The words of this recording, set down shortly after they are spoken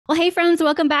Well, hey, friends,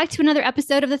 welcome back to another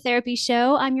episode of the Therapy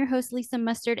Show. I'm your host, Lisa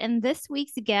Mustard, and this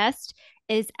week's guest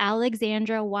is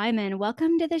Alexandra Wyman.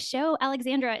 Welcome to the show,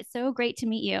 Alexandra. It's so great to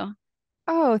meet you.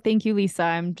 Oh, thank you, Lisa.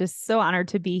 I'm just so honored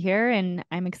to be here and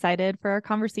I'm excited for our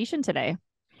conversation today.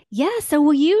 Yeah, so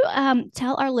will you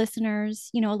tell our listeners,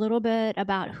 a little bit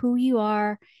about who you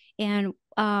are and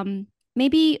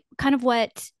maybe kind of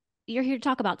what you're here to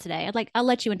talk about today? I'll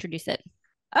let you introduce it.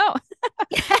 Oh,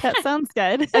 that sounds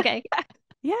good. Okay.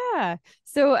 Yeah.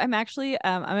 So I'm a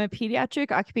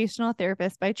pediatric occupational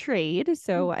therapist by trade.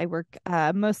 So I work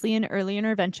mostly in early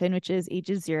intervention, which is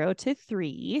ages 0 to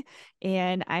 3.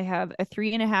 And I have a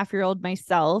 3.5-year-old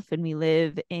myself, and we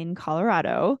live in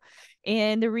Colorado.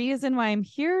 And the reason why I'm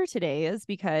here today is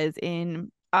because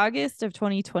in August of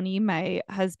 2020, my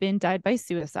husband died by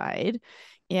suicide,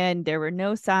 and there were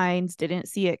no signs, didn't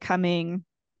see it coming.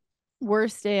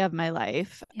 Worst day of my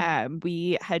life. Yeah.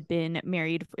 We had been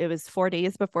married. It was 4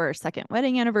 days before our second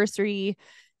wedding anniversary.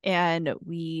 And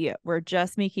we were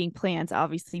just making plans.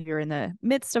 Obviously, we were in the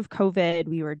midst of COVID.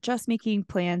 We were just making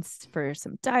plans for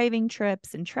some diving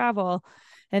trips and travel.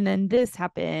 And then this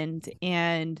happened.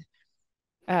 And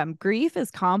grief is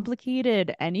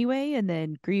complicated anyway. And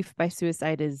then grief by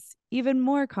suicide is even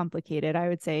more complicated, I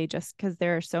would say, just because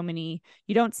there are so many,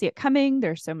 you don't see it coming.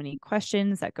 There's so many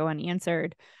questions that go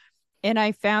unanswered. And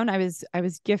I found I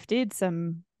was gifted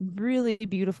some really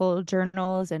beautiful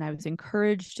journals, and I was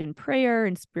encouraged in prayer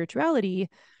and spirituality,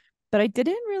 but I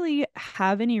didn't really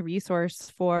have any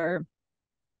resource for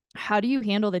how do you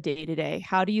handle the day to day?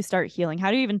 How do you start healing?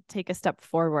 How do you even take a step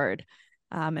forward?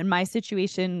 And my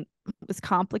situation was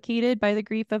complicated by the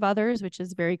grief of others, which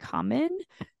is very common.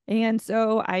 And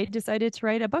so I decided to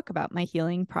write a book about my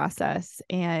healing process.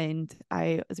 And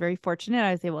I was very fortunate.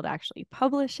 I was able to actually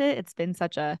publish it. It's been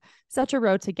such a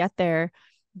road to get there.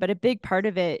 But a big part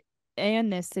of it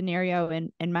and this scenario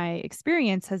and my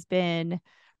experience has been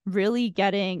really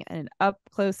getting an up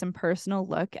close and personal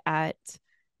look at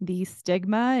the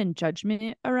stigma and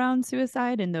judgment around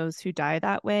suicide and those who die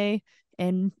that way,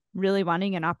 and really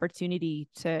wanting an opportunity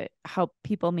to help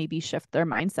people maybe shift their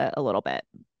mindset a little bit.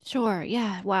 Sure.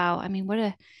 Yeah. Wow. I mean,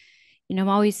 I'm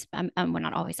always, well,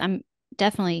 not always, I'm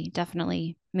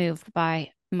definitely moved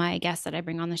by my guests that I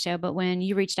bring on the show. But when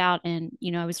you reached out and,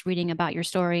 I was reading about your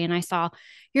story and I saw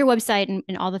your website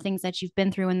and all the things that you've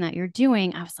been through and that you're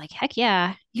doing, I was like, heck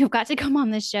yeah, you've got to come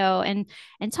on this show and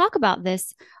talk about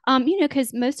this.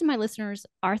 Because most of my listeners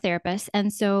are therapists.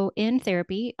 And so in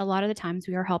therapy, a lot of the times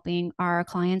we are helping our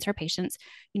clients or patients,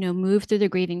 move through the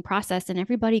grieving process, and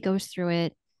everybody goes through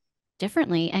it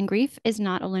differently. And grief is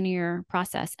not a linear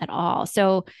process at all.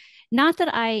 So, not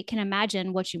that I can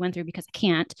imagine what you went through because I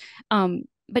can't.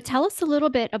 But tell us a little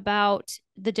bit about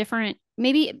the different.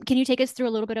 Maybe can you take us through a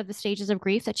little bit of the stages of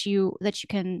grief that you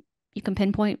can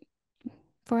pinpoint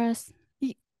for us?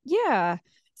 Yeah.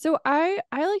 So I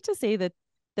like to say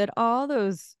that all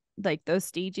those, like, those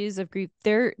stages of grief,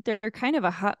 they're kind of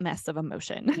a hot mess of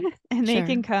emotion and they Sure.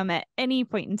 can come at any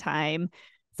point in time,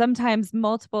 sometimes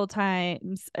multiple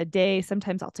times a day,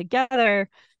 sometimes all together.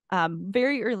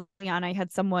 Very early on, I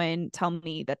had someone tell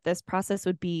me that this process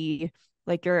would be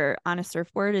like you're on a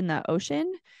surfboard in the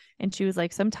ocean. And she was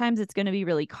like, sometimes it's going to be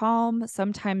really calm,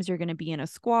 sometimes you're going to be in a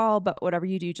squall, but whatever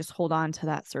you do, just hold on to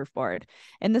that surfboard.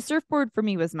 And the surfboard for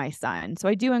me was my son. So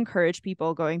I do encourage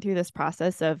people going through this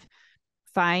process of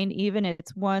find, even if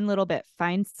it's one little bit,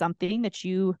 find something that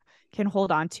you can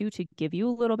hold on to give you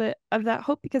a little bit of that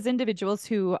hope, because individuals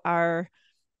who are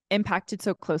impacted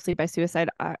so closely by suicide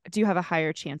do have a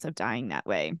higher chance of dying that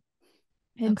way.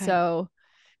 And Okay. so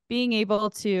being able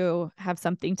to have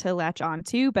something to latch on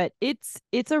to, but it's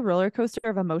a roller coaster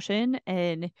of emotion,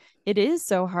 and it is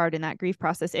so hard in that grief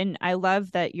process. And I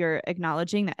love that you're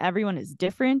acknowledging that everyone is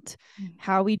different, Mm.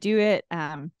 how we do it.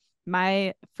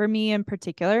 My For me in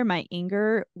particular, my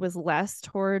anger was less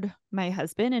toward my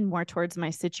husband and more towards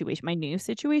my situation, my new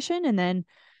situation, and then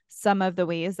some of the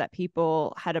ways that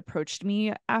people had approached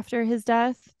me after his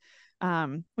death,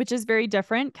 which is very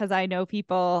different because I know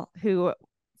people who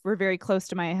were very close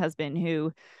to my husband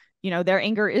who, their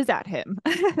anger is at him.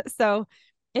 So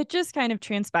it just kind of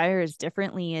transpires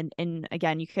differently. And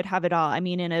again, you could have it all. I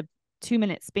mean, in a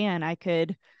 2-minute span, I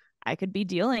could be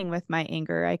dealing with my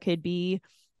anger. I could be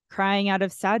crying out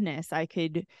of sadness. I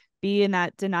could be in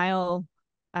that denial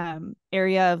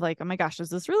area of like, oh my gosh, is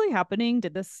this really happening?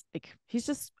 Did this, like, he's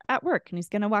just at work and he's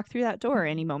gonna walk through that door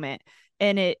any moment.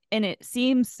 And it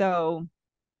seems so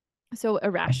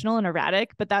irrational and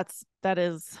erratic, but that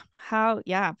is how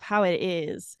it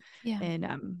is. Yeah.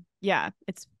 And yeah,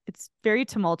 it's very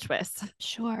tumultuous.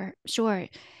 Sure. Sure.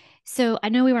 So I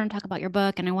know we want to talk about your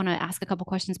book and I want to ask a couple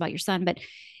questions about your son, but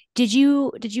Did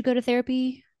you go to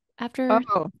therapy after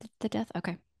Oh, the death?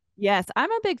 Okay. yes,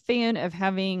 I'm a big fan of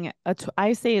having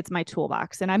I say it's my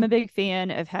toolbox, and I'm a Mhm. big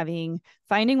fan of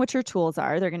finding what your tools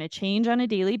are. They're going to change on a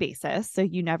daily basis, so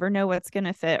you never know what's going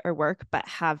to fit or work, but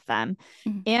have them.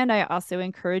 Mhm. And I also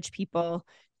encourage people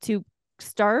to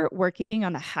start working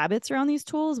on the habits around these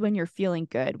tools when you're feeling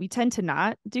good. We tend to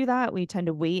not do that. We tend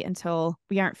to wait until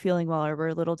we aren't feeling well or we're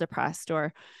a little depressed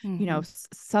or, Mhm.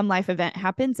 some life event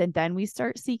happens and then we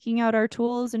start seeking out our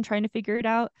tools and trying to figure it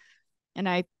out. And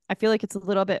I feel like it's a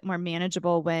little bit more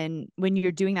manageable when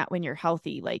you're doing that when you're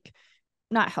healthy, like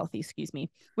not healthy, excuse me,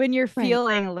 when you're Right.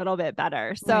 feeling a little bit better.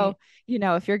 Right. So,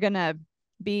 if you're going to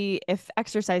if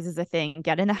exercise is a thing,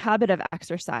 get in the habit of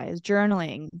exercise,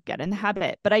 journaling, get in the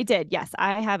habit. But I did, yes,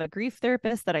 I have a grief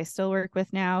therapist that I still work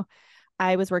with now.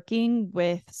 I was working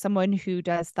with someone who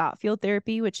does thought field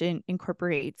therapy, which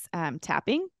incorporates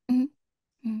tapping. Mhm.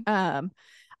 Mhm. um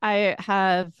I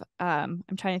have I'm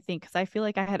trying to think because I feel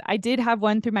like I did have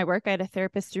one through my work. I had a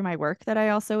therapist through my work that I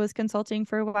also was consulting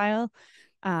for a while.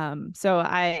 So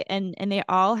and they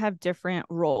all have different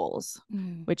roles,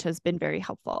 Mm. which has been very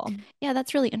helpful. Yeah,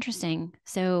 that's really interesting.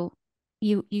 So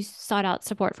you sought out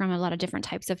support from a lot of different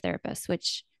types of therapists,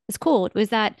 which is cool. Was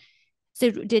that so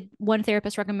did one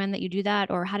therapist recommend that you do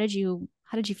that, or how did you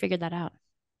figure that out?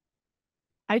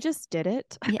 I just did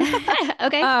it. Yeah.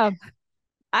 Okay. um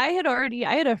I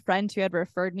had a friend who had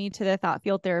referred me to the thought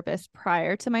field therapist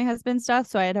prior to my husband's death.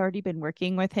 So I had already been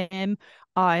working with him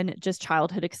on just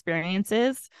childhood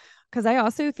experiences. Because I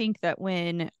also think that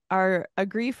when a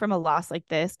grief from a loss like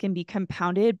this can be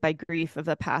compounded by grief of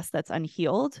the past that's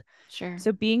unhealed. Sure.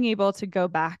 So being able to go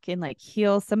back and like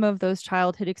heal some of those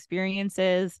childhood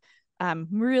experiences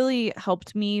really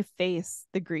helped me face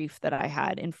the grief that I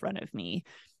had in front of me.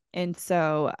 And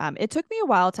so it took me a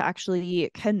while to actually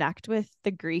connect with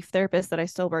the grief therapist that I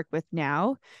still work with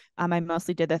now. I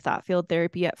mostly did the thought field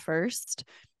therapy at first.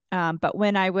 But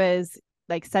when I was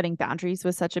like setting boundaries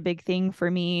was such a big thing for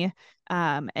me.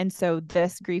 And so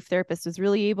this grief therapist was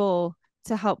really able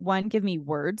to help one give me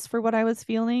words for what I was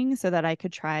feeling so that I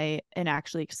could try and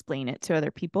actually explain it to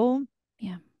other people.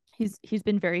 Yeah. He's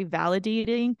been very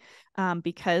validating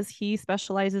because he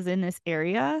specializes in this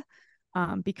area,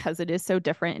 because it is so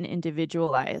different and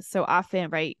individualized. So often,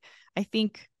 right, I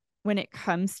think when it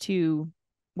comes to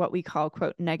what we call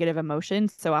quote negative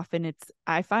emotions, so often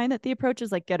I find that the approach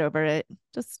is like get over it,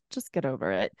 just get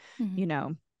over it, Mhm. you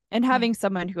know, and Yeah. having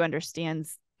someone who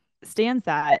stands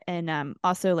that, and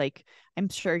also like I'm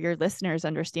sure your listeners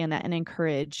understand that and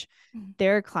encourage Mhm.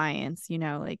 their clients,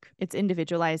 like it's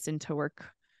individualized and to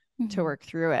Mhm. work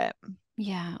through it.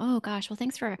 Yeah. Oh gosh. Well,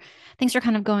 thanks for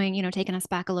kind of going, taking us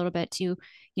back a little bit to,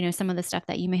 some of the stuff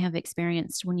that you may have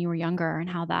experienced when you were younger and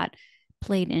how that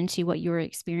played into what you were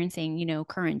experiencing,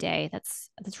 current day. That's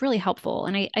really helpful.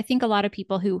 And I think a lot of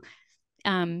people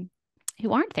um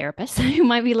who aren't therapists who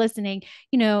might be listening,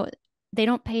 you know, they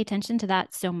don't pay attention to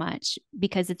that so much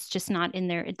because it's just not in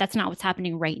there. That's not what's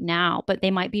happening right now, but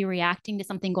they might be reacting to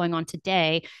something going on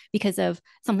today because of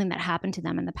something that happened to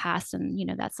them in the past. And,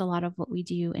 that's a lot of what we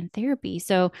do in therapy.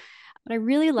 So, but I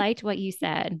really liked what you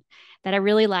said that I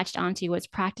really latched onto was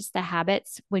practice the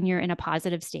habits when you're in a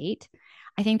positive state.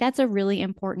 I think that's a really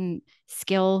important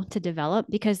skill to develop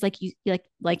because like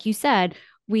you said,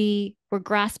 we're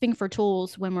grasping for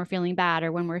tools when we're feeling bad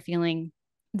or when we're feeling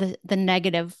the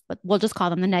negative, but we'll just call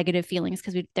them the negative feelings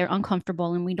because they're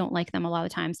uncomfortable and we don't like them a lot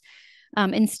of times.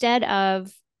 Instead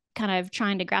of kind of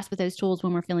trying to grasp with those tools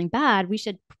when we're feeling bad, we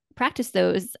should practice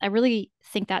those. I really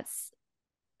think that's,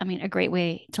 I mean, a great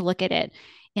way to look at it.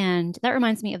 And that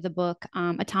reminds me of the book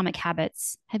Atomic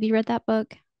Habits. Have you read that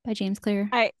book by James Clear?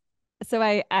 I so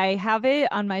I have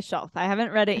it on my shelf. I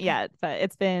haven't read it Okay. yet, but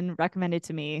it's been recommended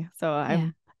to me. So Yeah.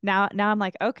 now I'm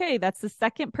like, okay, that's the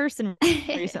second person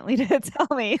recently to tell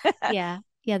me. Yeah.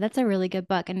 Yeah, that's a really good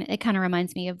book. And it kind of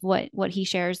reminds me of what he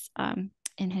shares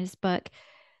in his book.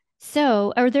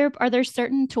 So are there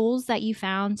certain tools that you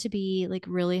found to be like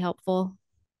really helpful?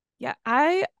 Yeah,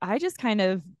 I just kind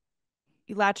of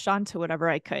latched on to whatever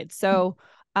I could. So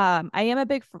I am a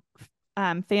big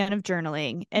fan of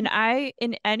journaling. And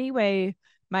in any way,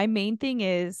 my main thing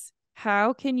is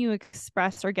how can you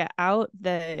express or get out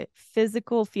the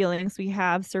physical feelings we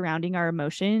have surrounding our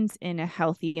emotions in a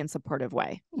healthy and supportive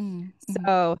way? Mm-hmm.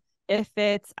 So if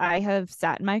I have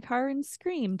sat in my car and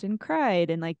screamed and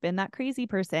cried and like been that crazy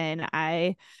person,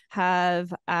 I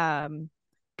have gone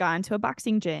to a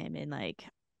boxing gym and like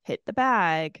hit the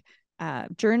bag.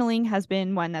 Journaling has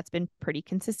been one that's been pretty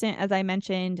consistent, as I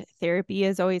mentioned. Therapy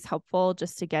is always helpful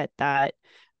just to get that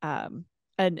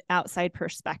an outside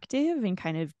perspective and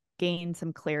kind of gain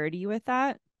some clarity with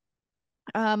that.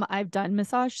 I've done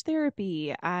massage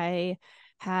therapy.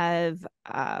 Have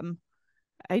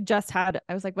I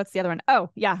was like, what's the other one? Oh,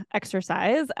 yeah,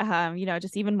 exercise.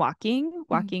 Just even Mhm.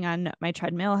 walking on my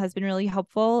treadmill has been really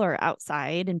helpful, or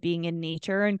outside and being in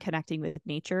nature and connecting with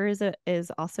nature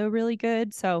is also really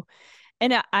good. So,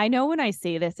 and I know when I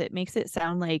say this, it makes it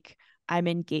sound like I'm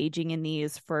engaging in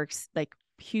these for like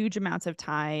huge amounts of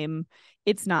time.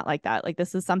 It's not like that. Like,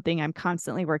 this is something I'm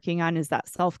constantly working on, is that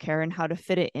self-care and how to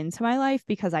fit it into my life,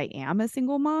 because I am a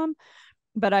single mom.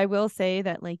 But I will say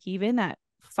that, like, even that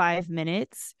 5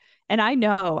 minutes, and I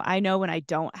know when I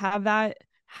don't have that,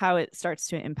 how it starts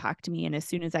to impact me. And as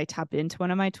soon as I tap into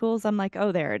one of my tools, I'm like,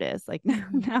 oh, there it is. Like,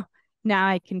 Mhm. now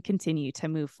I can continue to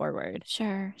move forward.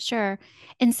 Sure, sure.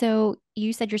 And so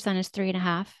you said your son is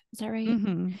 3.5. Is that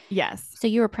right? Yes. So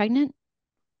you were pregnant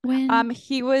when?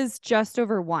 He was just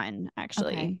over 1, Okay.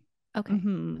 actually. Okay. I'm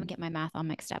hmm gonna get my math all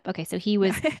mixed up. Okay, so he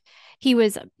was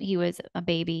a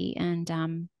baby,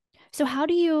 and so how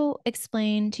do you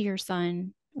explain to your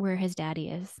son where his daddy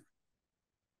is?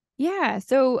 Yeah.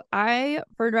 So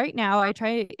for right now, I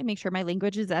try to make sure my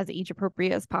language is as age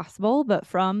appropriate as possible. But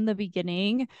from the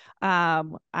beginning,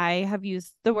 I have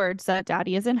used the words that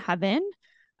daddy is in heaven.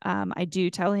 I do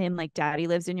tell him, like, daddy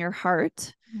lives in your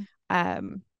heart.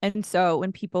 Mhm. And so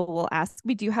when people will ask,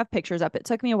 we do have pictures up. It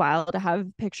took me a while to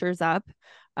have pictures up,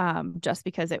 just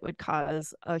because it would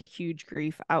cause a huge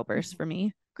grief outburst Mhm. for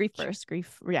me, grief Sure. burst,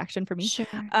 grief reaction for me. Sure.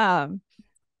 Um,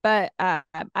 but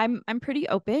I'm pretty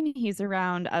open. He's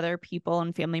around other people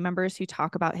and family members who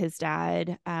talk about his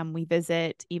dad. We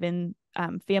visit even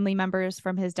family members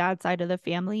from his dad's side of the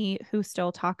family who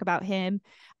still talk about him.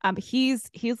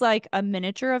 He's like a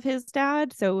miniature of his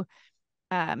dad. So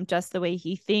just the way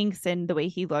he thinks and the way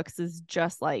he looks is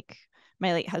just like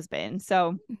my late husband.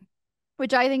 So, Mhm.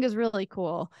 which I think is really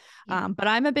cool. Yeah. But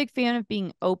I'm a big fan of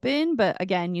being open, but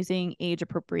again, using age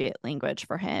appropriate language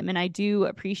for him. And I do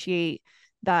appreciate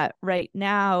that right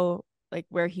now, like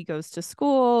where he goes to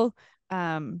school,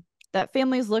 um, that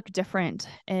families look different.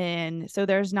 And so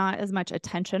there's not as much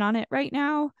attention on it right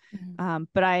now. Mhm.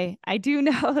 But I do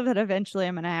know that eventually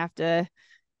I'm going to have to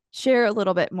share a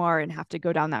little bit more and have to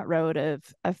go down that road of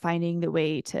finding the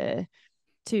way to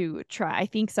try. I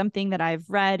think something that I've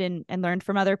read and learned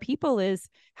from other people is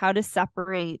how to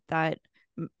separate that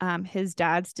his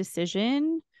dad's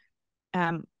decision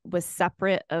was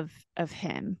separate of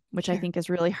him, which I Sure. think is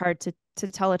really hard to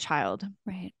tell a child.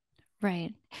 Right.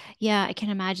 Right. Yeah, I can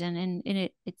imagine. And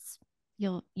it's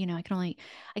I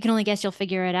can only guess you'll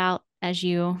figure it out as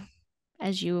you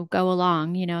go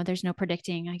along. There's no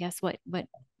predicting, I guess, what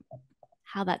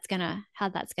how that's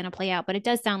gonna play out. But it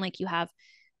does sound like you have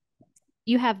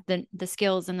the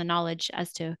skills and the knowledge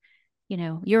as to,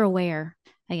 you're aware,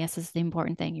 I guess is the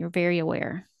important thing. You're very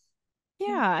aware. Yeah.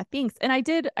 Yeah, thanks. And I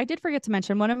did forget to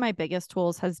mention, one of my biggest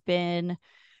tools has been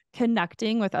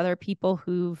connecting with other people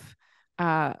who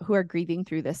are grieving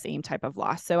through the same type of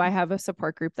loss. So I have a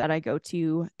support group that I go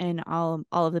to, and all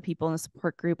of the people in the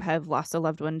support group have lost a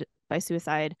loved one by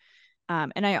suicide.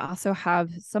 And I also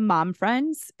have some mom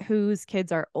friends whose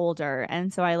kids are older,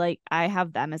 and so I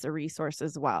have them as a resource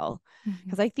as well, Mhm.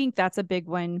 because I think that's a big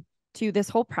one too. This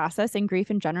whole process and grief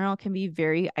in general can be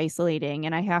very isolating,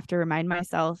 and I have to remind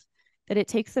myself that it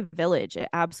takes a village. It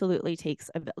absolutely takes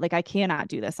like, I cannot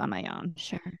do this on my own,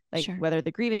 Sure. like Sure. whether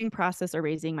the grieving process or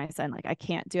raising my son, like I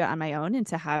can't do it on my own. And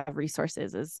to have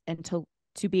resources is and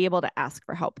to be able to ask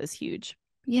for help is huge.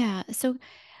 Yeah. So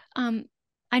um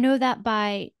I know that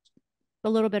by a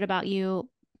little bit about you,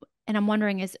 and I'm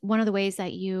wondering, is one of the ways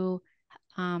that you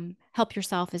help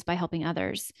yourself is by helping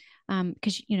others.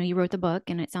 Because you wrote the book,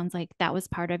 and it sounds like that was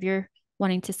part of your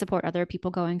wanting to support other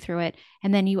people going through it.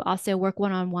 And then you also work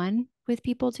one-on-one with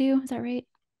people too. Is that right?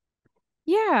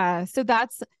 Yeah, so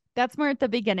that's more at the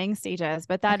beginning stages,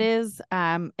 but that Okay. is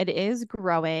it is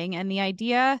growing. And the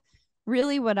idea,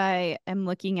 really what I am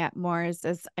looking at more is,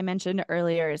 as I mentioned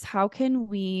earlier, is how can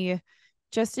we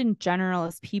just in general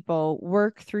as people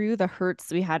work through the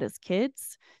hurts we had as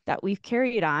kids that we've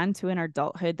carried on to in our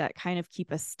adulthood that kind of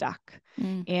keep us stuck.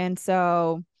 Mm. And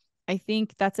so I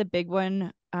think that's a big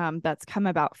one, that's come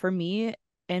about for me.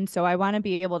 And so I want to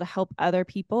be able to help other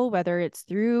people, whether it's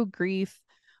through grief,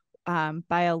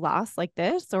 by a loss like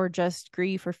this, or just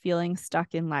grief or feeling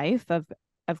stuck in life, of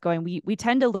going, we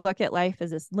tend to look at life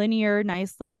as this linear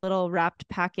nice little wrapped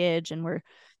package, and we're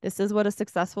this is what a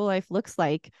successful life looks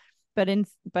like. But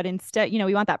instead,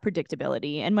 we want that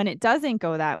predictability, and when it doesn't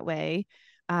go that way,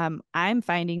 I'm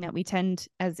finding that we tend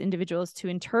as individuals to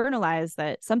internalize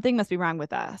that something must be wrong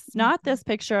with us, not Mhm. this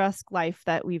picturesque life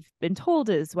that we've been told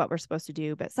is what we're supposed to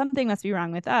do, but something must be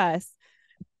wrong with us.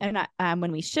 And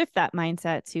when we shift that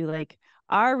mindset to, like,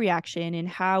 our reaction and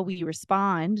how we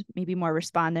respond, maybe more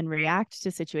respond than react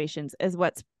to situations, is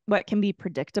what can be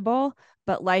predictable,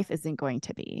 but life isn't going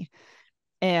to be.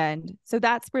 And so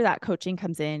that's where that coaching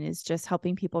comes in, is just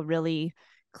helping people really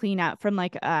clean out from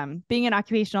like being an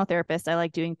occupational therapist. I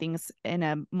like doing things in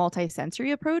a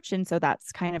multi-sensory approach. And so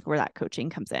that's kind of where that coaching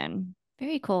comes in.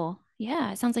 Very cool.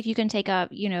 Yeah, it sounds like you can take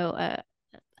up,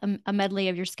 a medley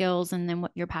of your skills and then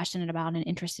what you're passionate about and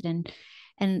interested in,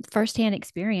 and firsthand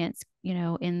experience,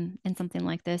 in something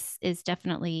like this is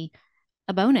definitely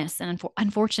a bonus. And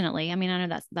unfortunately, I mean, I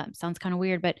know that sounds kind of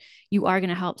weird, but you are going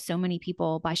to help so many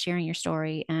people by sharing your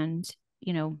story and,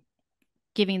 you know,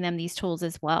 giving them these tools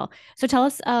as well. So tell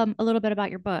us a little bit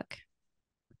about your book.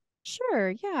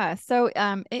 Sure. Yeah. So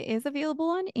it is available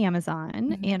on Amazon,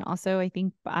 Mm-hmm. and also I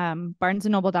think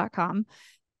barnesandnoble.com.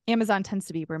 Amazon tends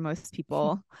to be where most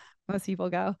people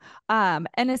go. And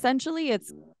essentially it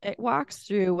walks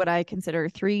through what I consider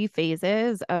three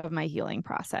phases of my healing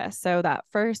process. So that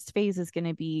first phase is going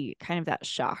to be kind of that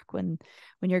shock when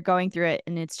you're going through it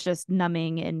and it's just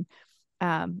numbing,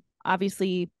 and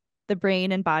obviously the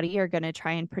brain and body are going to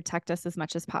try and protect us as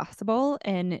much as possible.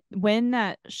 And when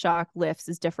that shock lifts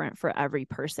is different for every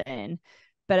person.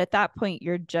 But at that point,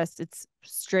 it's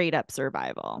straight up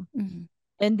survival. Mm-hmm.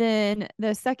 And then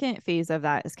the second phase of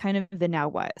that is kind of the now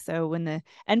what. So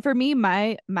and for me,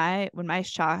 when my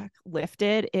shock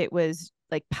lifted, it was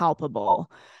like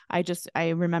palpable. I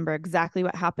remember exactly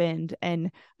what happened.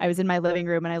 And I was in my living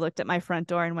room and I looked at my front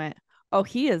door and went, oh,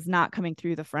 he is not coming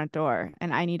through the front door.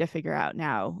 And I need to figure out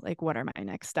now, like, what are my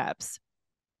next steps?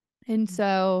 And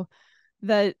so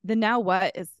the now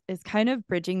what is kind of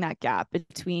bridging that gap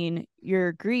between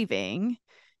your grieving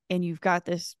and you've got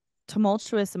this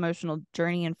tumultuous emotional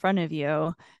journey in front of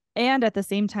you, and at the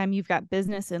same time you've got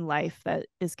business in life that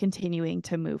is continuing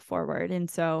to move forward. And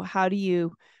so how do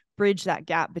you bridge that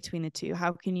gap between the two?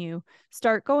 How can you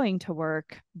start going to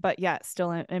work but yet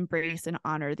still embrace and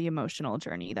honor the emotional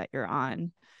journey that you're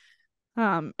on?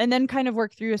 And then kind of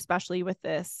work through, especially with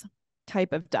this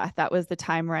type of death, that was the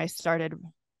time where I started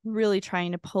really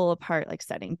trying to pull apart, like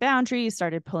setting boundaries,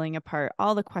 started pulling apart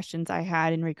all the questions I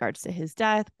had in regards to his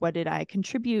death. What did I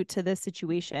contribute to this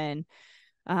situation?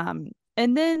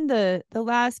 And then the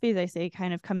last phase, I say,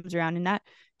 kind of comes around, and that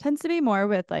tends to be more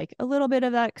with like a little bit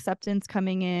of that acceptance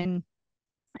coming in,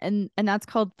 and that's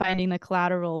called finding the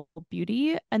collateral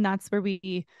beauty. And that's where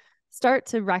we start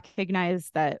to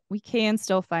recognize that we can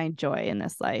still find joy in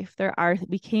this life.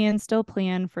 We can still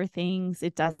plan for things.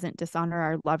 It doesn't dishonor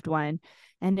our loved one,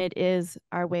 and it is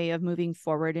our way of moving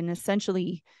forward. And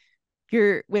essentially,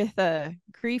 you're with a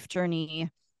grief journey,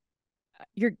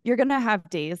 you're going to have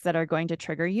days that are going to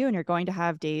trigger you, and you're going to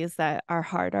have days that are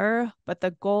harder, but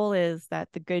the goal is that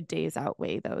the good days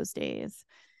outweigh those days.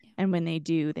 And when they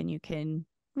do, then you can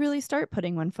really start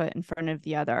putting one foot in front of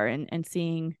the other, and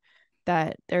seeing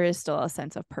that there is still a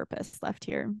sense of purpose left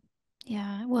here.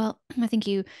 Yeah. Well, I think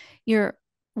you're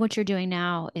what you're doing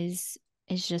now is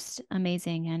just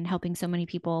amazing and helping so many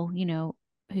people,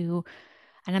 who,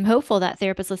 and I'm hopeful that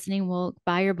therapists listening will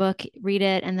buy your book, read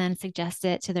it, and then suggest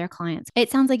it to their clients.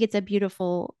 It sounds like it's a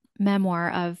beautiful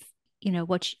memoir of,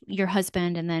 your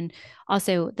husband, and then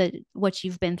also what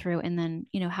you've been through, and then,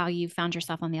 how you found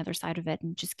yourself on the other side of it,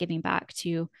 and just giving back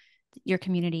to your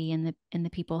community and the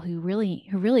people who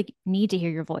really need to hear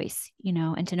your voice,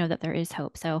 and to know that there is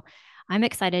hope. So I'm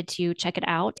excited to check it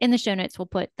out. In the show notes, we'll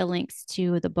put the links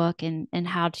to the book and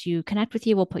how to connect with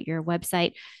you. We'll put your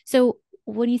website. So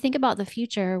when you think about the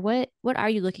future, what are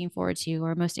you looking forward to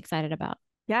or most excited about?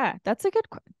 Yeah, that's a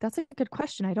good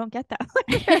question. I don't get that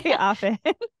very often.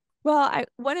 Well,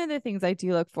 one of the things I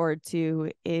do look forward to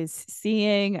is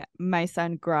seeing my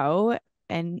son grow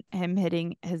and him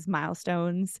hitting his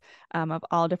milestones, of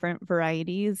all different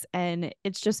varieties. And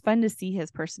it's just fun to see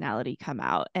his personality come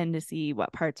out and to see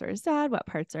what parts are his dad, what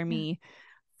parts are Yeah. me.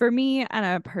 For me, on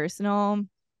a personal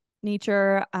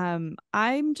nature,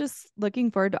 I'm just looking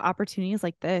forward to opportunities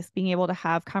like this, being able to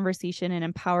have conversation and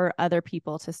empower other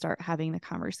people to start having the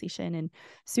conversation. And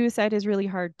suicide is really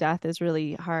hard, death is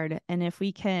really hard, and if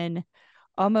we can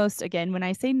almost, again, when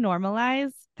I say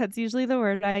normalize, that's usually the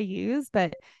word I use,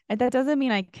 but that doesn't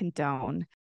mean I condone.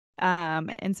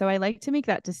 And so I like to make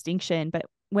that distinction. But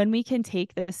when we can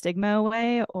take the stigma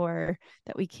away, or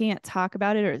that we can't talk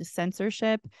about it, or the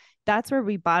censorship, that's where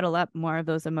we bottle up more of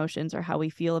those emotions or how we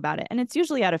feel about it. And it's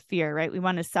usually out of fear, right? We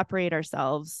want to separate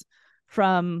ourselves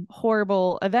from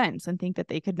horrible events and think that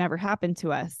they could never happen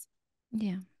to us.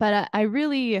 Yeah. But I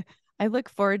look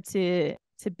forward to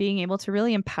being able to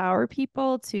really empower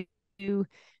people to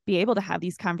be able to have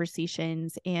these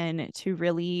conversations and to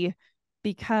really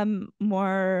become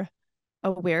more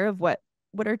aware of what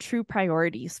what are true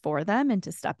priorities for them, and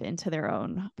to step into their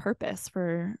own purpose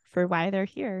for why they're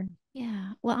here.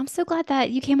 Yeah. Well, I'm so glad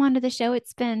that you came onto the show.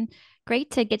 It's been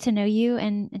great to get to know you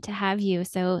and to have you.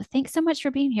 So thanks so much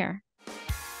for being here.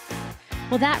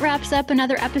 Well, that wraps up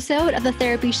another episode of The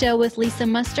Therapy Show with Lisa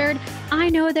Mustard. I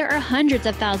know there are hundreds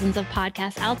of thousands of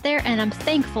podcasts out there, and I'm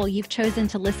thankful you've chosen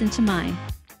to listen to mine.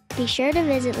 Be sure to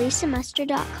visit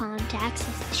lisamustard.com to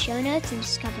access the show notes and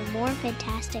discover more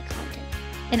fantastic content.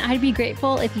 And I'd be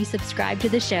grateful if you subscribe to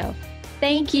the show.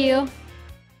 Thank you.